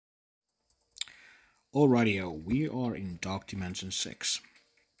Alrighty, we are in Dark Dimension 6.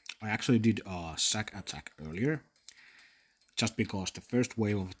 I actually did a sack attack earlier, just because the first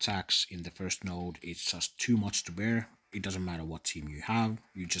wave of attacks in the first node is just too much to bear. It doesn't matter what team you have,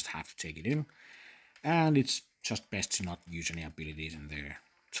 you just have to take it in. And it's just best to not use any abilities in there.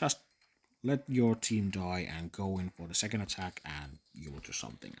 Just let your team die and go in for the second attack and you will do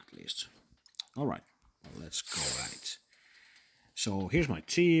something at least. Alright, well, let's go at it. So here's my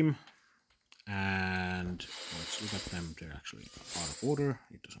team. And let's look at them. They're actually out of order.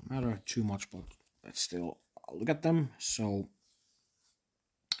 It doesn't matter too much, but let's still look at them. So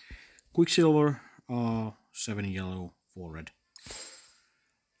Quicksilver, 7 yellow, 4 red.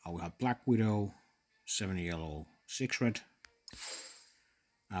 We have Black Widow, 7 yellow, 6 red.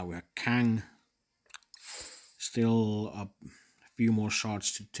 We have Kang, still a few more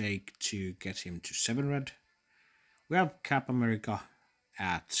shots to take to get him to 7 red. We have Cap America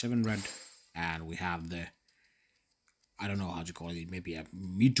at 7 red, and we have the, I don't know how to call it, maybe a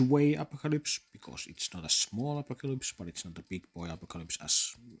midway apocalypse, because it's not a small apocalypse, but it's not a big boy apocalypse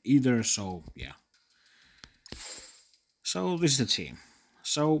as either, so yeah. So this is the team.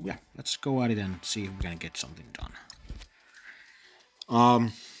 So yeah, let's go at it and see if we can get something done.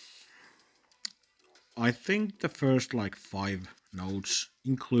 I think the first like 5 nodes,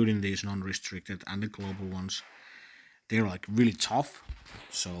 including these non-restricted and the global ones, they're like really tough,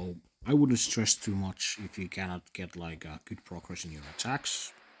 so I wouldn't stress too much if you cannot get like a good progress in your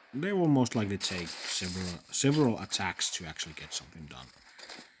attacks. They will most likely take several attacks to actually get something done.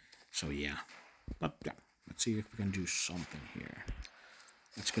 So yeah, but yeah, let's see if we can do something here.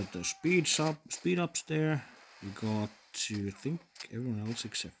 Let's get those speed ups there. We got to think everyone else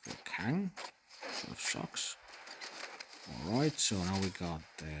except for Kang. Sort of sucks. All right, so now we got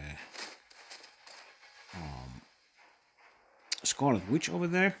the Scarlet Witch over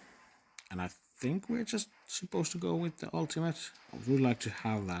there, and I think we're just supposed to go with the ultimate. I would really like to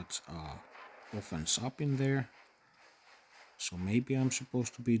have that offense up in there, so maybe I'm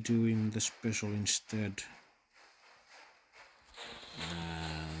supposed to be doing the special instead,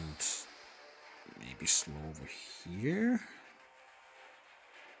 and maybe slow over here.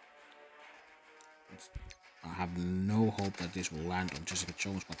 I have no hope that this will land on Jessica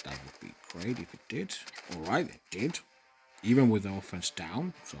Jones, but that would be great if it did. Alright, it did, even with the offense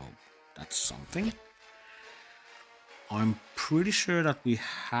down, so that's something. I'm pretty sure that we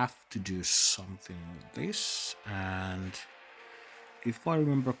have to do something with this, and if I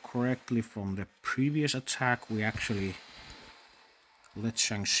remember correctly from the previous attack, we actually let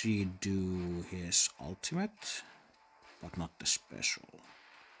Shang-Chi do his ultimate, but not the special.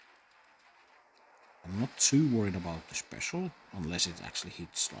 I'm not too worried about the special, unless it actually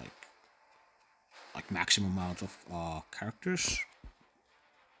hits like maximum amount of characters.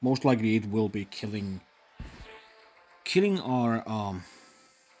 Most likely it will be killing our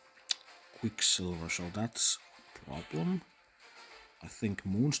Quicksilver, so that's a problem. I think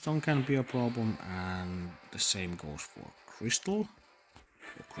Moonstone can be a problem, and the same goes for Crystal,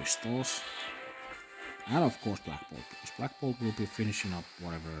 or Crystals, and of course Black Bolt, because Black Bolt will be finishing up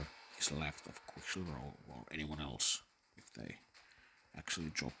whatever is left of Quicksilver or anyone else if they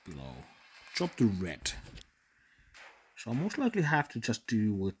actually drop to red. So I most likely have to just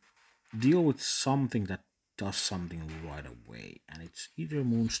deal with something that does something right away, and it's either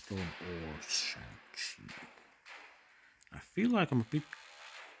Moonstone or Shang-Chi. I feel like I'm a bit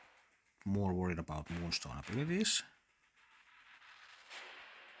more worried about Moonstone abilities.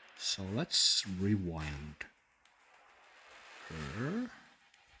 So let's rewind her,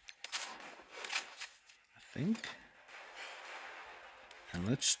 I think. And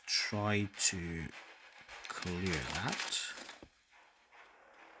let's try to clear that.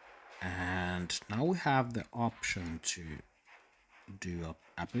 And now we have the option to do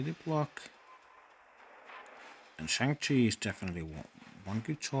a ability block. And Shang-Chi is definitely one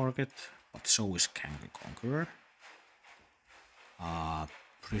good target, but so is Kang the Conqueror.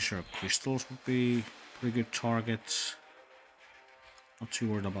 Pretty sure Crystals would be pretty good targets. Not too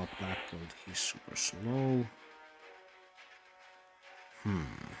worried about Black Bolt, he's super slow.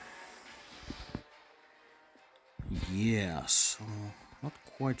 Yeah, so not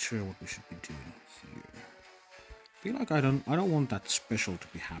quite sure what we should be doing here. I feel like I don't want that special to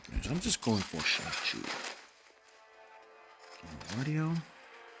be happening, so I'm just going for Shang-Chi. Radio.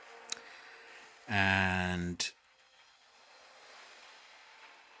 And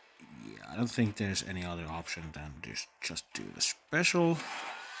yeah, I don't think there's any other option than just do the special.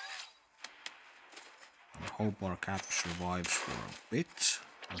 I hope our Cap survives for a bit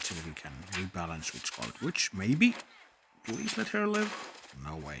until we can rebalance with Scarlet Witch. Maybe. Please let her live.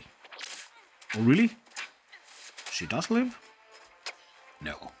 No way. Oh, really? She does live?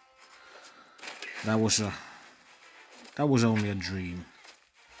 No. That was only a dream.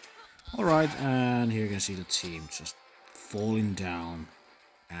 Alright, and here you can see the team just falling down.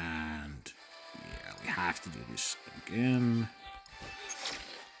 And yeah, we have to do this again.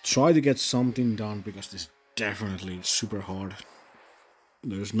 Try to get something done because this is definitely super hard.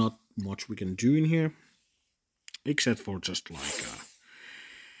 There's not much we can do in here. Except for just like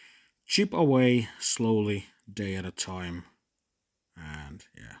chip away slowly, day at a time. And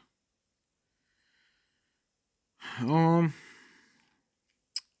yeah.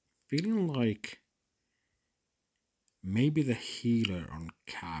 Feeling like maybe the healer on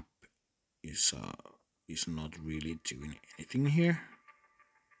Cap is not really doing anything here.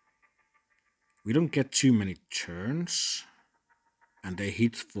 We don't get too many turns, and they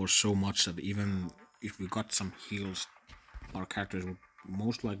hit for so much that even if we got some heals, our characters would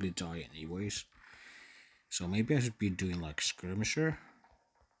most likely die anyways. So maybe I should be doing like Skirmisher.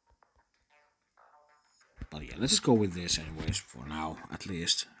 But yeah, let's just go with this anyways for now, at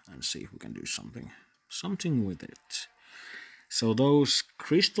least, and see if we can do something with it. So those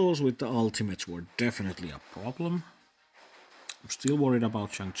crystals with the ultimates were definitely a problem. I'm still worried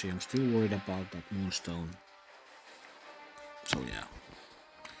about Shang-Chi, I'm still worried about that Moonstone. So yeah,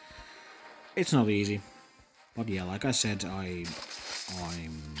 it's not easy. But yeah, like I said, I'm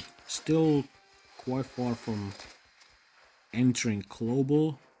still quite far from entering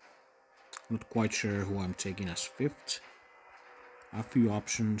global. Not quite sure who I'm taking as 5th. A few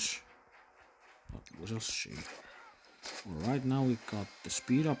options. But we'll see. Alright, now we got the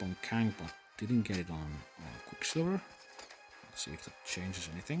speed up on Kang, but didn't get it on Quicksilver. Let's see if that changes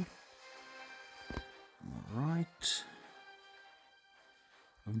anything. Alright.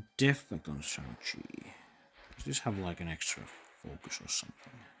 I'm defect on Shang-Chi. Does this have like an extra focus or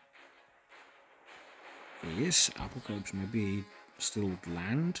something? Yes, Apocalypse maybe still would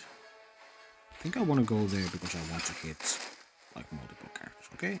land. I think I want to go there because I want to hit like multiple characters.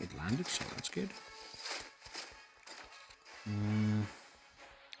 Okay, it landed, so that's good.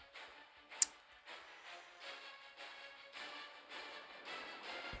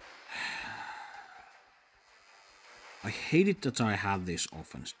 I hate it that I have this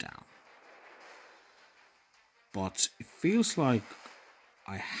offense down. But it feels like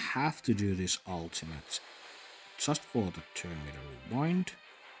I have to do this ultimate just for the turn meter rewind.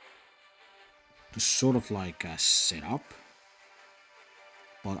 To sort of like set up.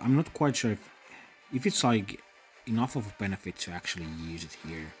 But I'm not quite sure if it's like enough of a benefit to actually use it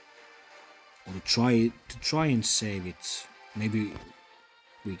here. Or to try and save it. Maybe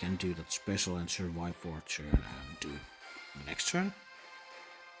we can do that special and survive for a turn and do it next turn.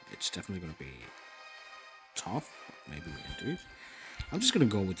 It's definitely gonna be tough, but maybe we can do it. I'm just gonna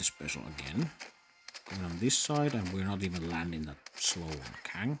go with the special again. Going on this side, and we're not even landing that slow on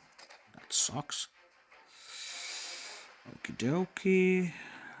Kang. That sucks. Okie dokie.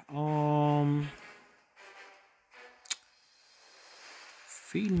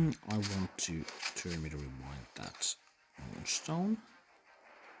 Feeling I want to turn me to rewind that Moonstone.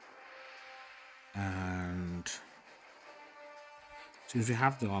 And since we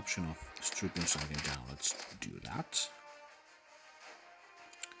have the option of stripping something down, let's do that.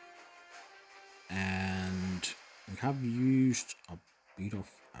 And we have used a bit of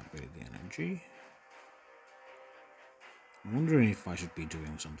ability energy. I'm wondering if I should be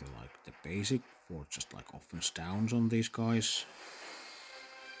doing something like the basic for just like offense downs on these guys.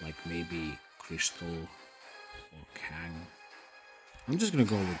 Like maybe Crystal or Kang. I'm just gonna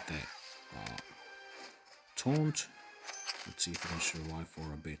go with the taunt. Let's see if we can survive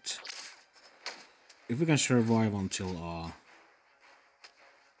for a bit. If we can survive until oh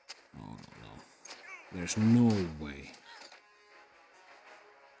no. There's no way.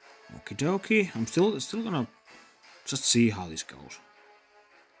 Okie dokie. I'm still gonna just see how this goes.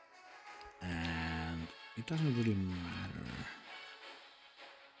 And it doesn't really matter.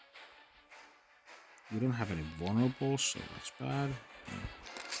 We don't have any vulnerables, so that's bad.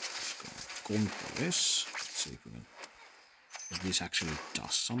 Just going for this. Let's see if we can. If this actually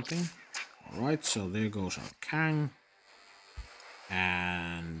does something. Alright, so there goes our Kang.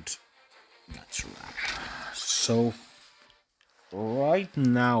 And that's a wrap. So right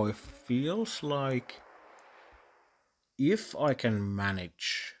now it feels like if I can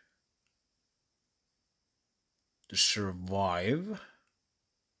manage to survive,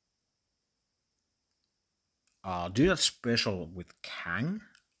 do that special with Kang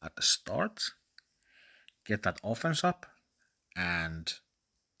at the start, get that offense up, and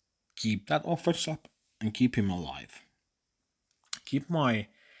keep that offense up and keep him alive. Keep my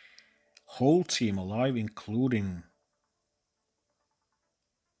whole team alive, including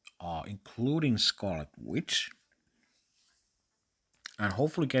Scarlet Witch, and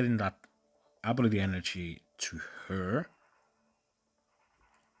hopefully getting that ability energy to her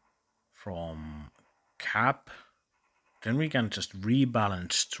from Cap. Then we can just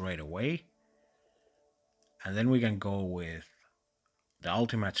rebalance straight away, and then we can go with the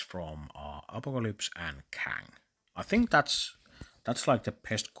ultimates from Apocalypse and Kang. I think that's like the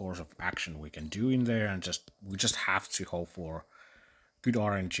best course of action we can do in there, and we just have to hope for good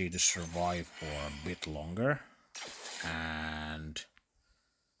RNG to survive for a bit longer. And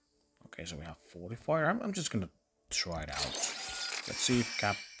okay, so we have Fortifier. I'm just gonna try it out. Let's see if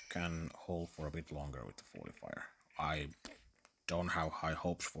Cap can hold for a bit longer with the Fortifier. I don't have high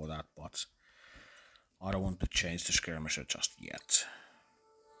hopes for that, but I don't want to change the skirmisher just yet.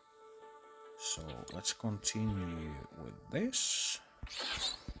 So let's continue with this.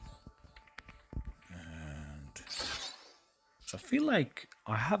 And so I feel like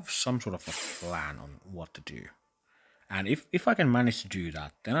I have some sort of a plan on what to do. And if I can manage to do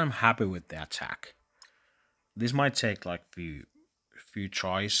that, then I'm happy with the attack. This might take like few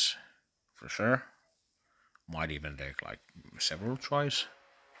tries for sure. Might even take like several tries.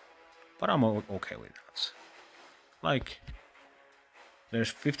 But I'm okay with that. Like, there's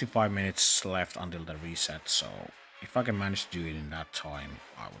 55 minutes left until the reset, so if I can manage to do it in that time,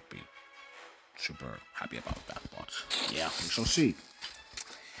 I would be super happy about that. But yeah, we shall see.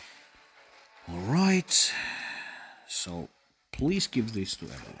 Alright, so please give this to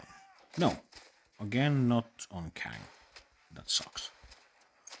everyone. No, again, not on Kang. That sucks.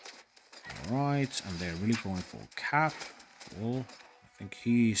 Alright, and they're really going for Cap. Well, I think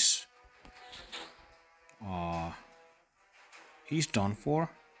he's done for,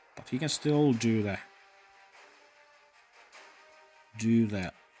 but he can still do the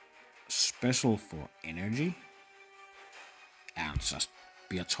special for energy and just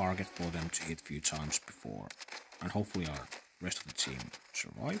be a target for them to hit a few times before, and hopefully our rest of the team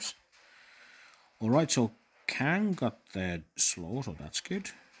survives. Alright, so Kang got the slow, so that's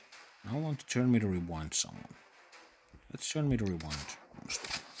good. Now I want to turn me to rewind someone. Let's turn me to rewind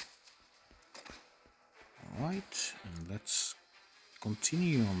Moonstone. Alright, and let's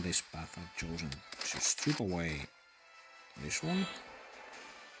continue on this path I've chosen to strip away this one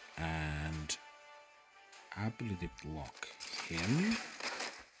and ability block him.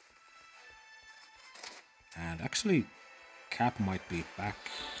 And actually Cap might be back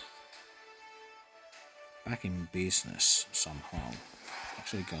in business somehow.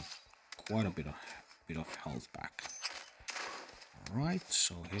 Actually got quite a bit of health back. Alright,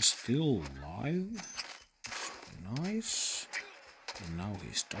 so he's still alive. Nice. And now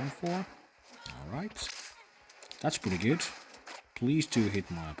he's done for. Alright. That's pretty good. Please do hit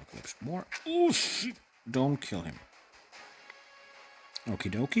my Apocalypse more. Oh shit! Don't kill him.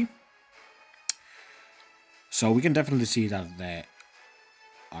 Okie dokie. So we can definitely see that there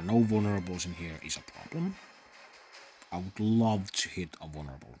are no vulnerables in here is a problem. I would love to hit a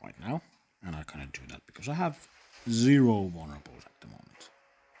vulnerable right now, and I cannot do that because I have 0 vulnerables at the moment.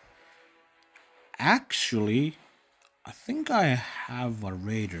 Actually, I think I have a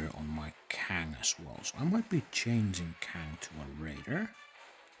raider on my Kang as well, so I might be changing Kang to a raider,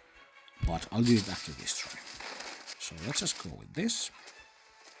 but I'll do it after this try. So let's just go with this.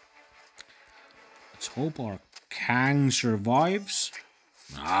 Let's hope our Kang survives.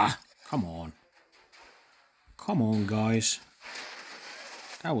 Ah, come on. Come on, guys.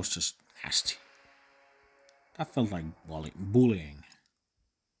 That was just nasty. That felt like bullying.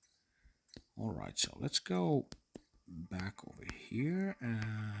 Alright, so let's go back over here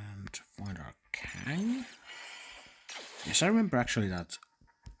and find our Kang. Yes, I remember actually that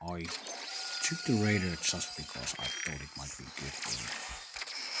I took the raider just because I thought it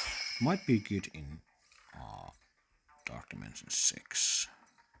might be good in Dark Dimension 6.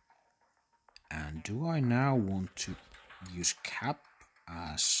 And do I now want to use Cap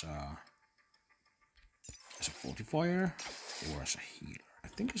as a fortifier or as a healer? I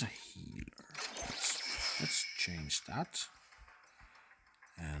think as a healer. Let's change that.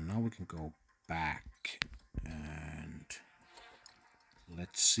 And now we can go back and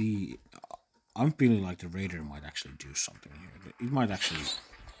let's see. I'm feeling like the raider might actually do something here. It might actually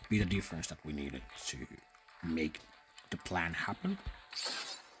be the difference that we needed to make the plan happen.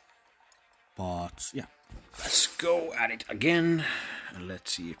 But yeah, let's go at it again and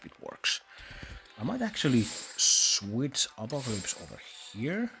let's see if it works. I might actually switch Apocalypse over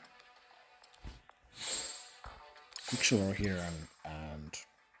here, Quicksilver over here, and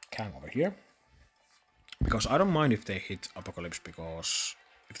Kang over here. Because I don't mind if they hit Apocalypse, because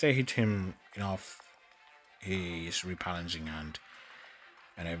if they hit him enough, he's repalancing and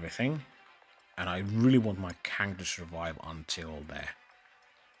everything. And I really want my Kang to survive until the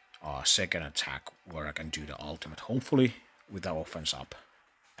second attack, where I can do the ultimate, hopefully with the offense up.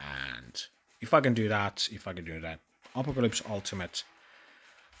 And if I can do that, Apocalypse ultimate,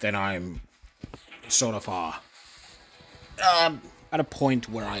 then I'm sort of at a point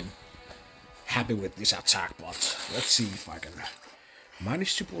where I'm happy with this attack. But let's see if I can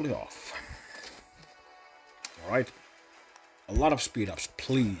manage to pull it off. Alright, a lot of speed ups,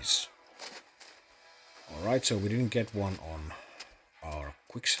 please. Alright, so we didn't get one on our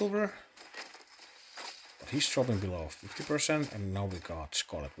Quicksilver, but he's dropping below 50%, and now we got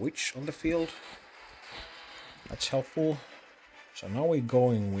Scarlet Witch on the field. That's helpful. So now we're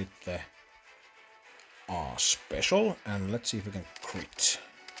going with the special, and let's see if we can crit.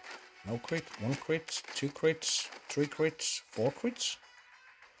 No crit, 1 crit, 2 crits, 3 crits, 4 crits.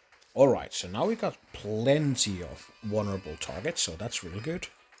 Alright, so now we got plenty of vulnerable targets, so that's really good.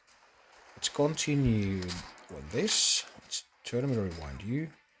 Let's continue with this. Let's tournament rewind you.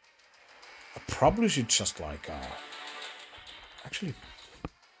 I probably should just like actually,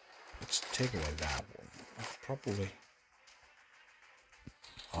 let's take away that one. I'll probably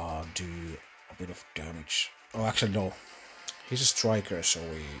do a bit of damage. Oh, actually no, he's a striker, so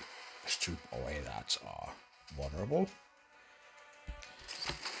we strip away that vulnerable.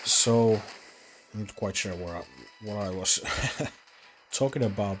 So I'm not quite sure what I was talking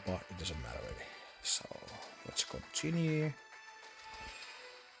about, but it doesn't matter really. So let's continue.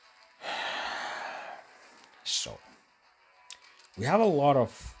 So we have a lot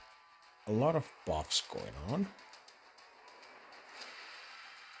of buffs going on.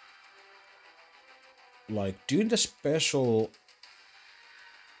 Like doing the special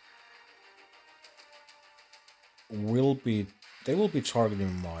they will be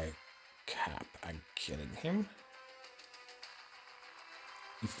targeting my Cap and killing him.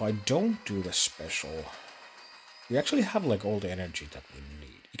 If I don't do the special, we actually have like all the energy that we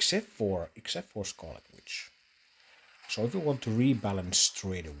need, except for Scarlet Witch. So if we want to rebalance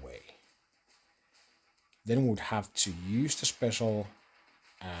straight away, then we would have to use the special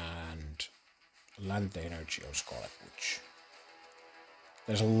and land the energy on Scarlet Witch.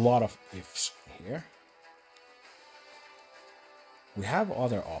 There's a lot of ifs here. We have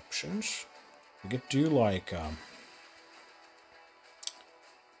other options. We could do like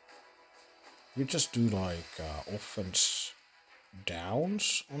we just do like offense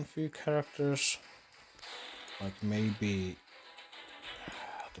downs on few characters. Like maybe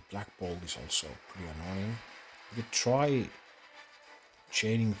the Black Bolt is also pretty annoying. We could try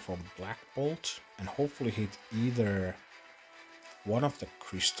chaining from Black Bolt and hopefully hit either one of the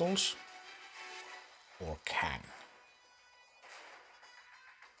crystals or Kang.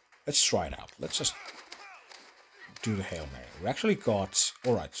 Let's try it out. Let's just do the Hail Mary. We actually got,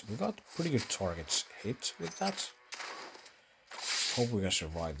 alright, we got pretty good targets hit with that. Hope we can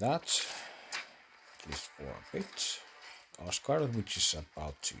survive that, at least for a bit. Our Scarlet Witch is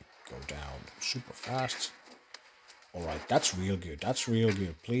about to go down super fast. Alright, that's real good. That's real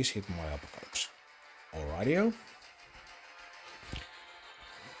good. Please hit my Apocalypse. Alrighty-o.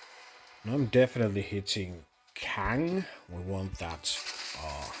 Now I'm definitely hitting Kang. We want that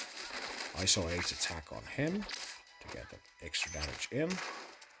ISO 8 attack on him to get that extra damage in.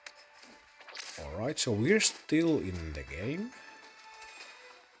 Alright, so we're still in the game.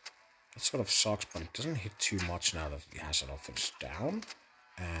 That sort of sucks, but it doesn't hit too much now that he has an offense down.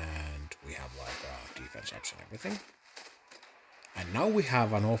 And we have like defense ups and everything. And now we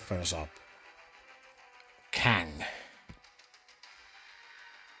have an offense up Kang.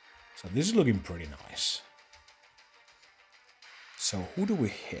 So this is looking pretty nice. So who do we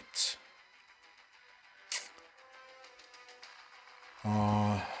hit?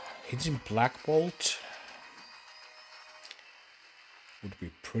 Hitting Black Bolt would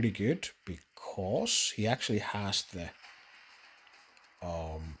be pretty good because he actually has the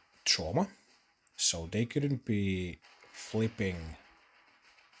trauma, so they couldn't be flipping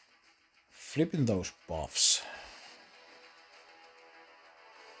those buffs.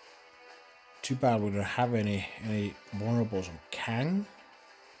 Too bad we don't have any vulnerables on Kang.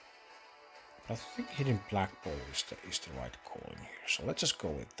 I think hitting Black Bolt is the right call in here. So let's just go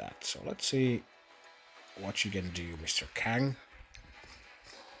with that. So let's see what you can do, Mr. Kang.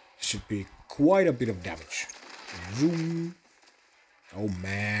 Should be quite a bit of damage. Zoom. Oh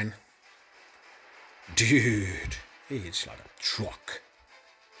man. Dude. He hits like a truck.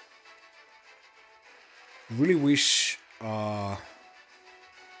 Really wish I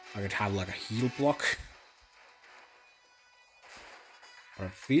could have like a heal block. But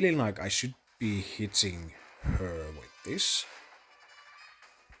I'm feeling like I should be hitting her with this.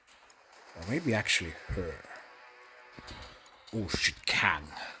 Or maybe actually her. Oh shit, Kang.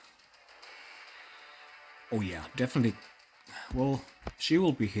 Oh yeah, definitely. Well, she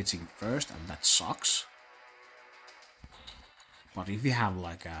will be hitting first, and that sucks. But if you have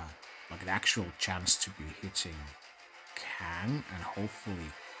like an actual chance to be hitting Kang, and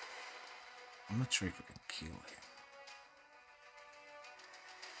hopefully, I'm not sure if we can kill him.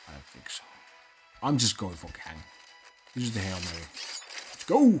 I don't think so. I'm just going for Kang. This is the Hail Mary. Let's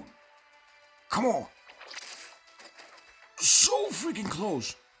go! Come on! So freaking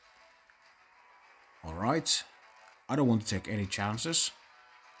close! Alright. I don't want to take any chances.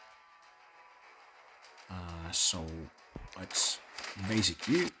 So let's basic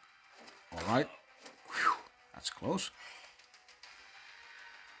you. Alright. That's close.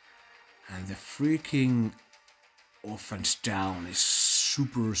 And the freaking offense down is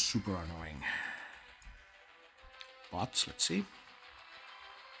super annoying. But let's see.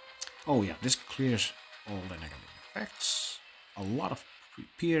 Oh yeah, this clears all the negative effects. A lot of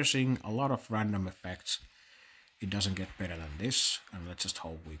piercing, a lot of random effects. It doesn't get better than this, and let's just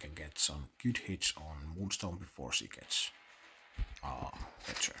hope we can get some good hits on Moonstone before she gets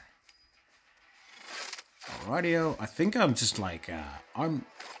better. Alrighty, I think I'm just like, I'm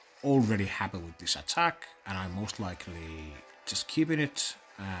already happy with this attack, and I'm most likely just keeping it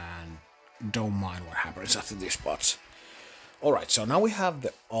and don't mind what happens after this part. Alright, so now we have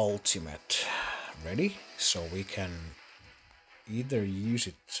the ultimate ready, so we can either use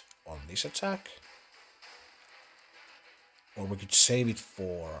it on this attack, or we could save it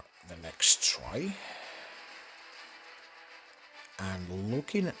for the next try. And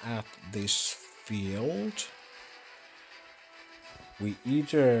looking at this field, we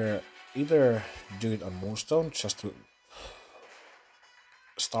either do it on Moonstone just to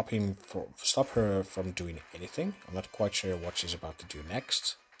stop her from doing anything. I'm not quite sure what she's about to do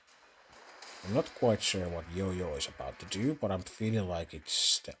next. I'm not quite sure what Yo-Yo is about to do, but I'm feeling like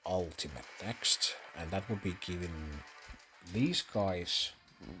it's the ultimate next, and that would be giving these guys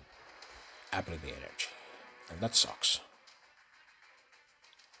ability energy, and that sucks.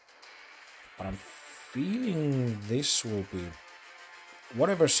 But I'm feeling this will be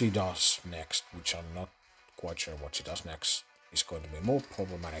whatever she does next, which I'm not quite sure what she does next, is going to be more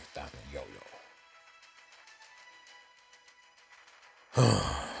problematic than Yo-Yo.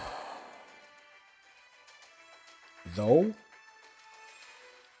 Though,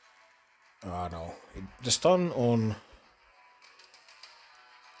 no, the stun on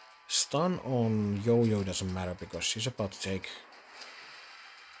Yo-Yo doesn't matter because she's about to take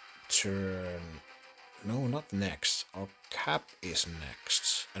turn. No, not next. Our Cap is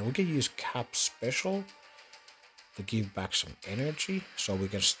next, and we can use Cap special to give back some energy, so we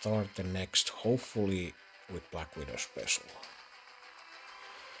can start the next, hopefully, with Black Widow special.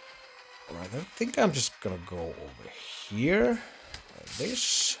 Alright, I think I'm just gonna go over here, like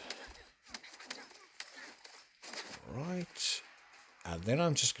this. Alright, and then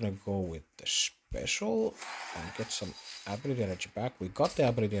I'm just gonna go with the special and get some ability energy back. We got the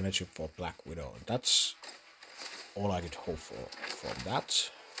ability energy for Black Widow, and that's all I could hope for from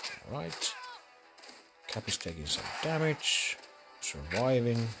that. Alright, Cap is taking some damage,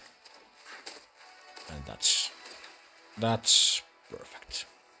 surviving, and that's perfect.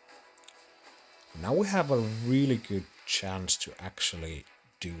 Now we have a really good chance to actually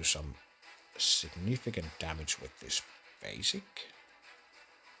do some significant damage with this basic.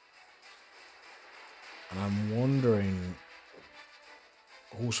 And I'm wondering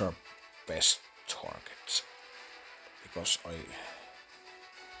who's our best target, because I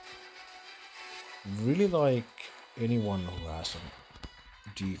really like anyone who has a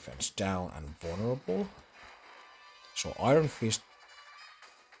defense down and vulnerable. So Iron Fist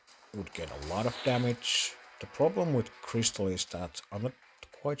would get a lot of damage. The problem with Crystal is that I'm not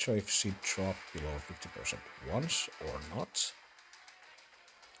quite sure if she dropped below 50% once or not.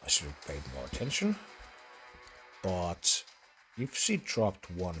 I should have paid more attention. But if she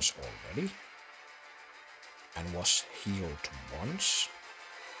dropped once already and was healed once,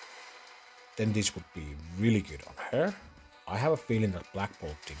 then this would be really good on her. I have a feeling that Black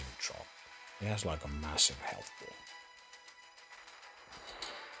Bolt didn't drop. He has like a massive health pool.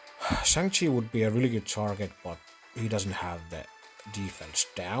 Shang-Chi would be a really good target, but he doesn't have the defense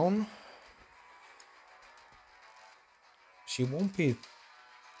down. She won't be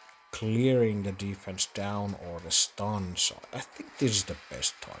clearing the defense down or the stun, so I think this is the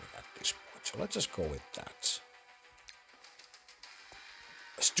best target at this point. So let's just go with that.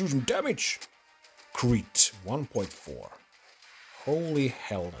 Let's do some damage. Crit 1.4. Holy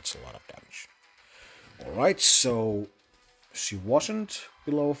hell, that's a lot of damage. Alright, so she wasn't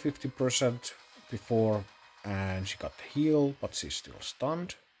below 50% before, and she got the heal, but she's still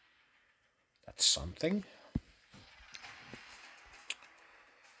stunned. That's something.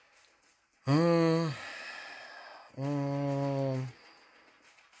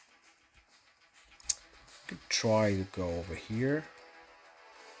 Could try to go over here.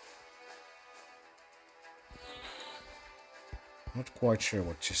 Not quite sure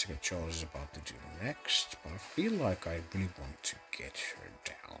what Jessica Jones is about to do next, but I feel like I really want to get her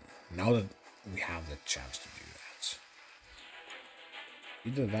down. Now that we have the chance to do that.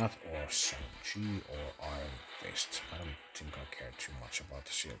 Either that or Shang-Chi or Iron Fist. I don't think I care too much about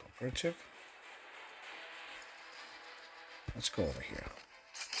the Shield Operative. Let's go over here.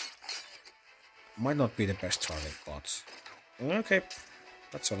 Might not be the best target, but okay,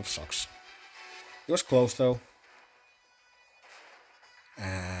 that sort of sucks. It was close though.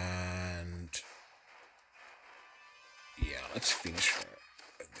 And yeah, let's finish her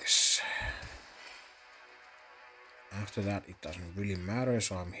with this. After that, it doesn't really matter,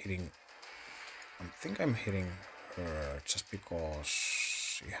 so I think I'm hitting her just because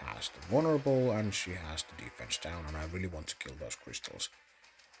she has the vulnerable and she has the defense down, and I really want to kill those crystals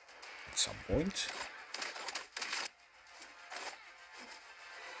at some point.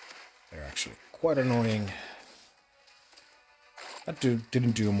 They're actually quite annoying. That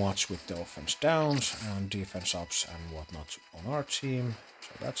didn't do much with the offense downs and defense ups and whatnot on our team, so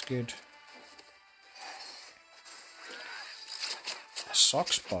that's good. That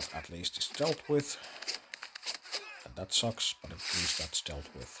sucks, but at least it's dealt with. And that sucks, but at least that's dealt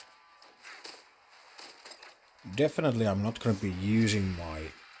with. Definitely, I'm not going to be using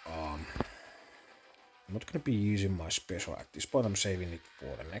my special at this point. I'm saving it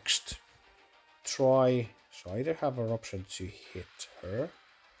for the next try. So I either have an option to hit her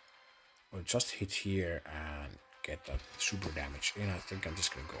or just hit here and get that super damage in. I think I'm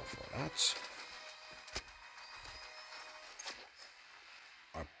just gonna go for that.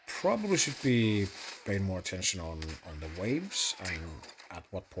 I probably should be paying more attention on the waves and at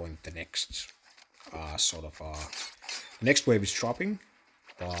what point the next the next wave is dropping,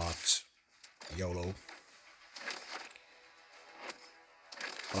 but YOLO.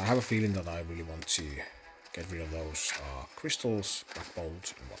 But I have a feeling that I really want to get rid of those crystals, Black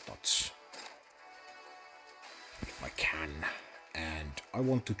Bolt and whatnots, if I can. And I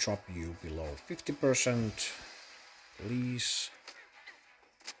want to drop you below 50%, please.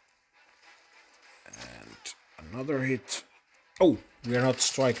 And another hit. Oh, we are not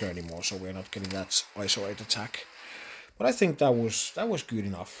striker anymore, so we're not getting that isolate attack. But I think that was good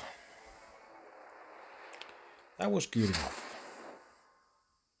enough. That was good enough.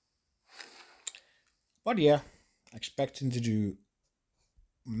 But yeah, expecting to do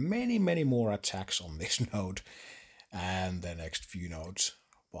many more attacks on this node and the next few nodes.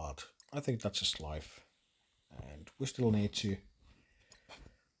 But I think that's just life. And we still need to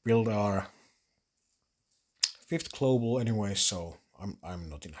build our 5th global anyway, so I'm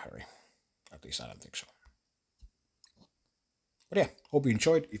not in a hurry. At least I don't think so. But yeah, hope you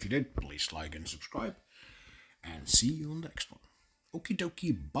enjoyed. If you did, please like and subscribe. And see you on the next one. Okie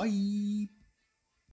dokie, bye!